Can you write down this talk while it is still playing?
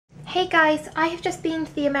Hey guys, I have just been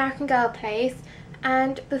to the American Girl place,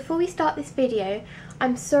 and before we start this video,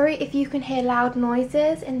 I'm sorry if you can hear loud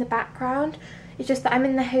noises in the background. It's just that I'm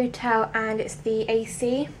in the hotel and it's the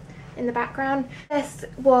AC in the background. This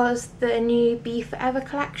was the new Be Forever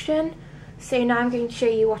collection, so now I'm going to show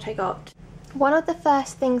you what I got. One of the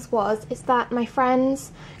first things is that my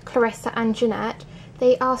friends Clarissa and Jeanette,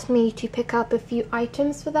 they asked me to pick up a few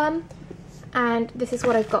items for them. And this is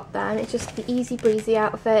what I've got them. It's just the Easy Breezy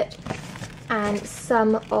outfit and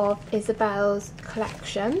some of Isabel's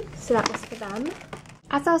collection. So that was for them.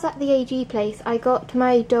 As I was at the AG place, I got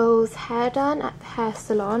my doll's hair done at the hair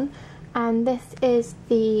salon. And this is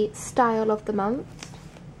the style of the month.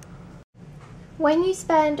 When you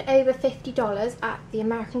spend over $50 at the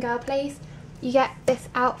American Girl place, you get this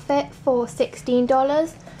outfit for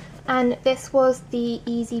 $16. And this was the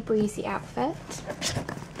Easy Breezy outfit.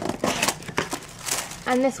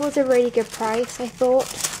 And this was a really good price, I thought.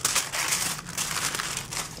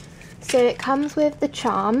 So it comes with the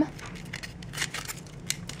charm,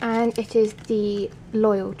 and it is the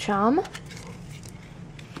Loyal charm.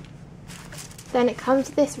 Then it comes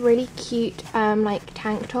with this really cute like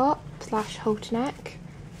tank top slash halter neck,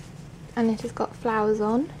 and it has got flowers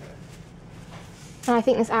on. And I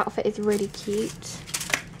think this outfit is really cute.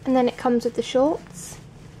 And then it comes with the shorts.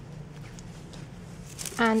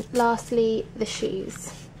 And lastly, the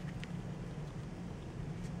shoes.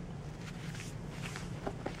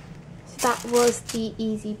 So that was the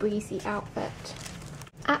Easy Breezy outfit.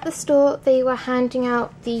 At the store, they were handing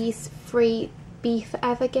out these free Be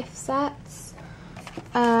Forever gift sets.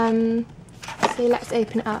 So let's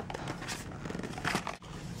open it up.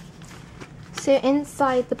 So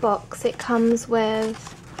inside the box, it comes with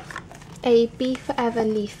a Be Forever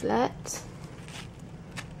leaflet.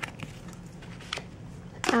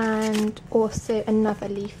 And also another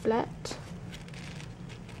leaflet,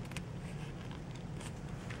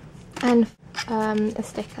 and a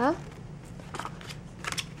sticker,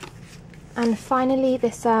 and finally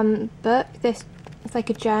this book. This is like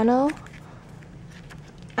a journal,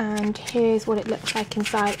 and here's what it looks like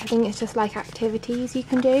inside. I think it's just like activities you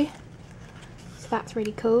can do, so that's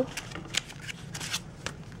really cool.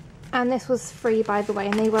 And this was free, by the way,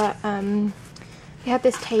 and they were they had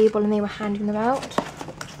this table and they were handing them out.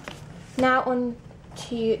 Now on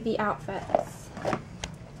to the outfits.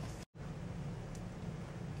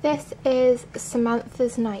 This is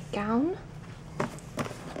Samantha's nightgown.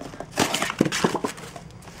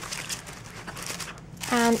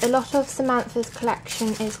 And a lot of Samantha's collection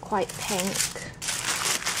is quite pink.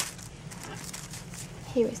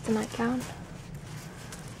 Here is the nightgown.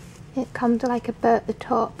 It comes with like a bow at the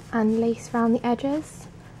top and lace around the edges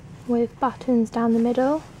with buttons down the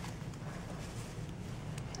middle.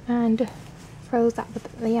 And frills at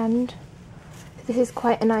the end. So this is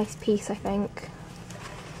quite a nice piece, I think.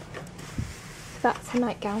 So that's a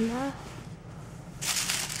nightgown there.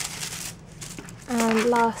 And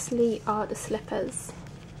lastly are the slippers,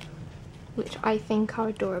 which I think are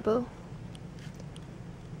adorable.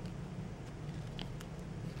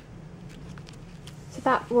 So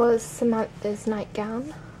that was Samantha's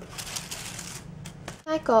nightgown.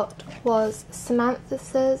 What I got was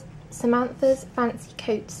Samantha's fancy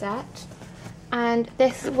coat set, and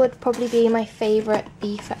this would probably be my favourite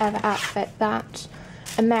Be Forever outfit that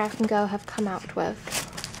American Girl have come out with.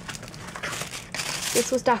 This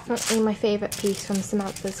was definitely my favourite piece from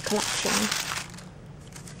Samantha's collection.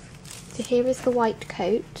 So here is the white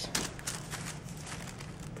coat.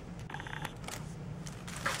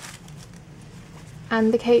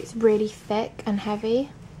 And the coat's really thick and heavy,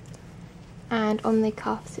 and on the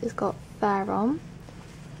cuffs it's got fur on.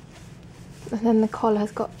 And then the collar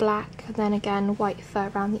has got black, and then again white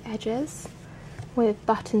fur around the edges with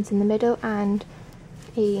buttons in the middle and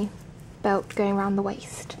a belt going around the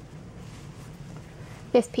waist.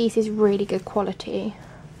 This piece is really good quality.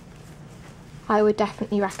 I would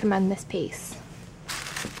definitely recommend this piece.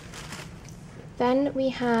 Then we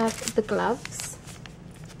have the gloves.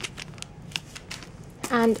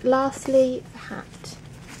 And lastly, the hat,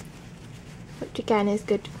 which again is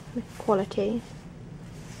good quality.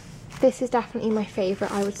 This is definitely my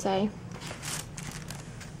favourite, I would say.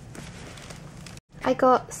 I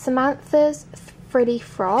got Samantha's frilly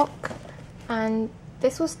frock, and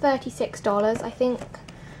this was $36. I think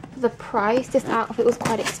for the price, this outfit was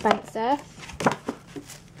quite expensive.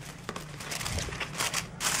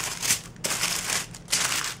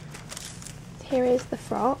 Here is the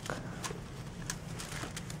frock.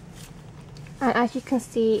 And as you can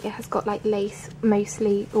see, it has got like lace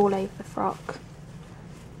mostly all over the frock.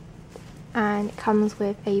 And it comes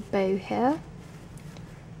with a bow here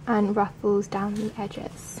and ruffles down the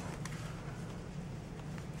edges.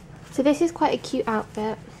 So this is quite a cute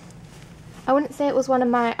outfit. I wouldn't say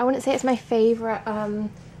it's my favourite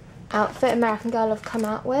outfit American Girl have come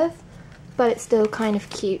out with, but it's still kind of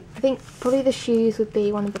cute. I think probably the shoes would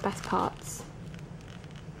be one of the best parts.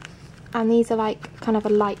 And these are like kind of a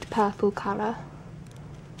light purple colour.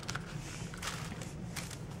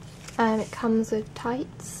 It comes with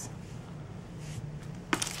tights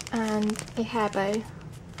and a hair bow.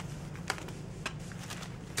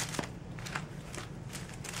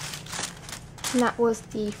 And that was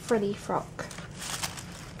the frilly frock.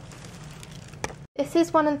 This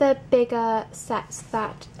is one of the bigger sets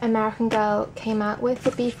that American Girl came out with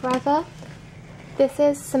for BeForever. This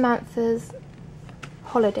is Samantha's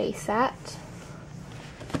holiday set.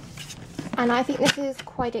 And I think this is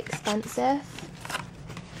quite expensive,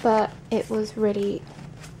 but it was really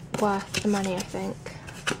worth the money, I think.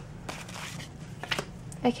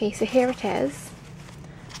 Okay, so here it is.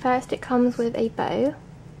 First it comes with a bow.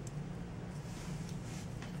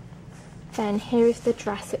 Then here is the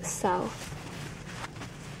dress itself.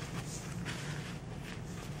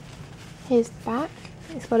 Here's the back.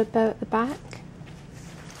 It's got a bow at the back.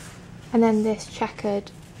 And then this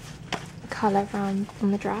checkered colour around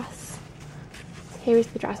on the dress. So here is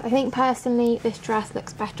the dress. I think personally this dress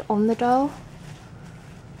looks better on the doll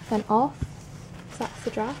than off. So that's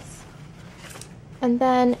the dress. And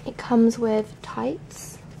then it comes with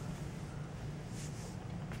tights.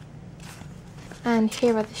 And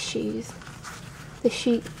here are the shoes. The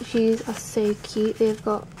shoes are so cute. They've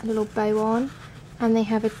got a little bow on and they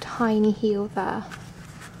have a tiny heel there.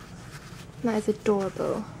 That is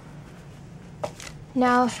adorable.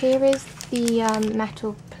 Now here is the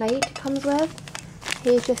metal plate it comes with.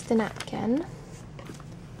 Here's just a napkin.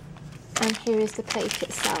 And here is the plate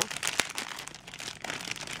itself.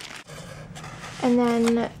 And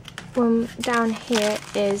then down here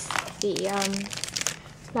is the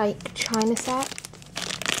like china set.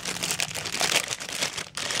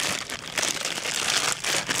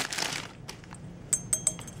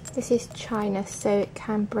 This is china, so it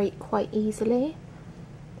can break quite easily.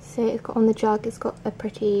 So it's got on the jug, it's got a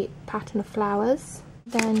pretty pattern of flowers.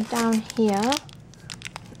 Then down here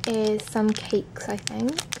is some cakes, I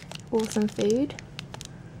think, or some food.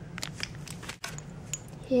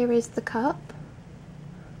 Here is the cup,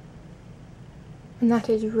 and that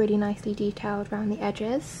is really nicely detailed around the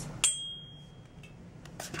edges.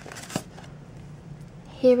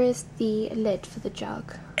 Here is the lid for the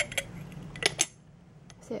jug.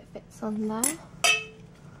 So it fits on there.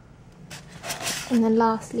 And then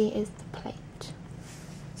lastly is the plate.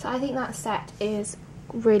 So I think that set is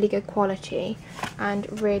really good quality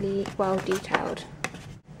and really well detailed.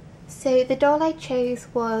 So the doll I chose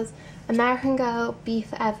was American Girl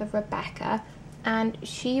BeForever Rebecca, and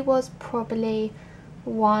she was probably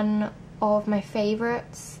one of my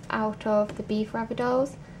favourites out of the BeForever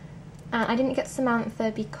dolls. And I didn't get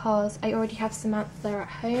Samantha because I already have Samantha at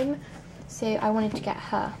home, so I wanted to get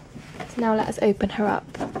her. So now let us open her up.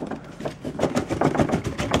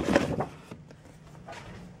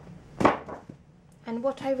 And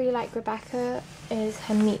what I really like Rebecca is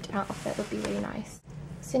her meat outfit would be really nice.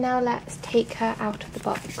 So now let's take her out of the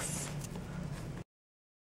box.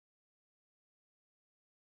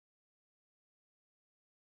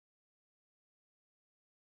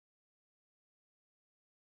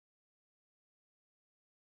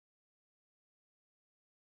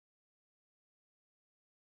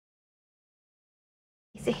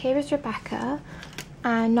 So here is Rebecca,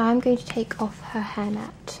 and now I'm going to take off her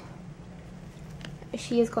hairnet.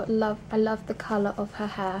 She has got I love the colour of her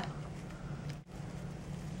hair.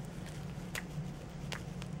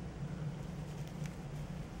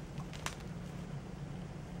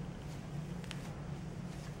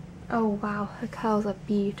 Oh wow, her curls are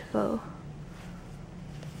beautiful.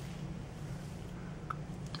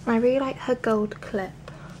 I really like her gold clip.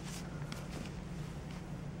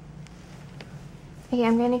 Okay,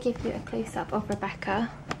 I'm going to give you a close-up of Rebecca.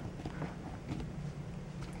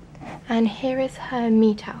 And here is her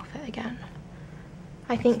meat outfit again.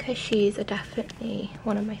 I think her shoes are definitely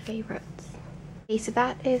one of my favourites. Okay, so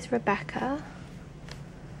that is Rebecca.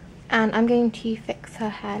 And I'm going to fix her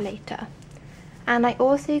hair later. And I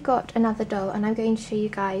also got another doll, and I'm going to show you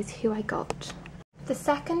guys who I got. The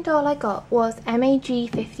second doll I got was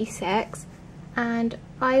MAG56, and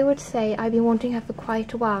I would say I've been wanting her for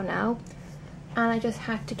quite a while now, and I just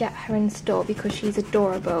had to get her in store because she's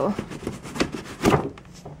adorable.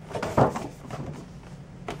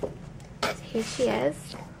 So here she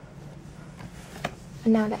is,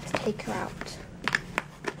 and now let's take her out.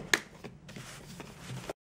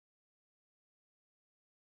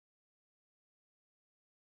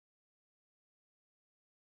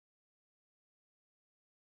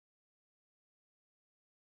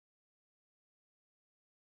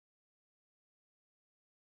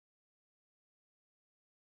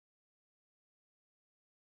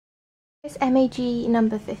 It's MAG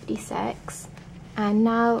number 56, and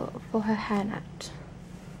now for her hairnet.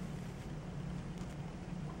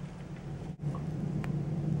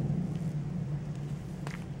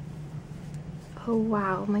 Oh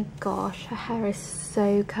wow, my gosh, her hair is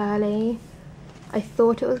so curly. I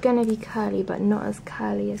thought it was going to be curly, but not as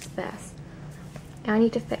curly as this. I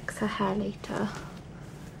need to fix her hair later.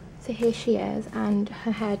 So here she is, and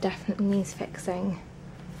her hair definitely needs fixing.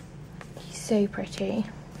 She's so pretty.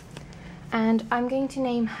 And I'm going to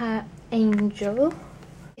name her Angel.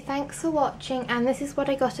 Thanks for watching, and this is what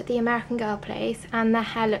I got at the American Girl place, and their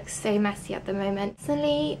hair looks so messy at the moment.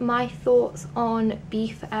 Personally, my thoughts on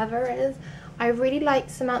BeForever is I really liked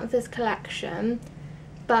Samantha's collection,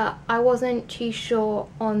 but I wasn't too sure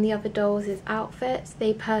on the other dolls' outfits.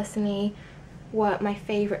 They personally weren't my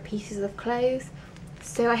favourite pieces of clothes.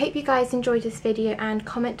 So I hope you guys enjoyed this video, and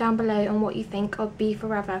comment down below on what you think of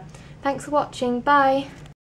BeForever. Thanks for watching, bye!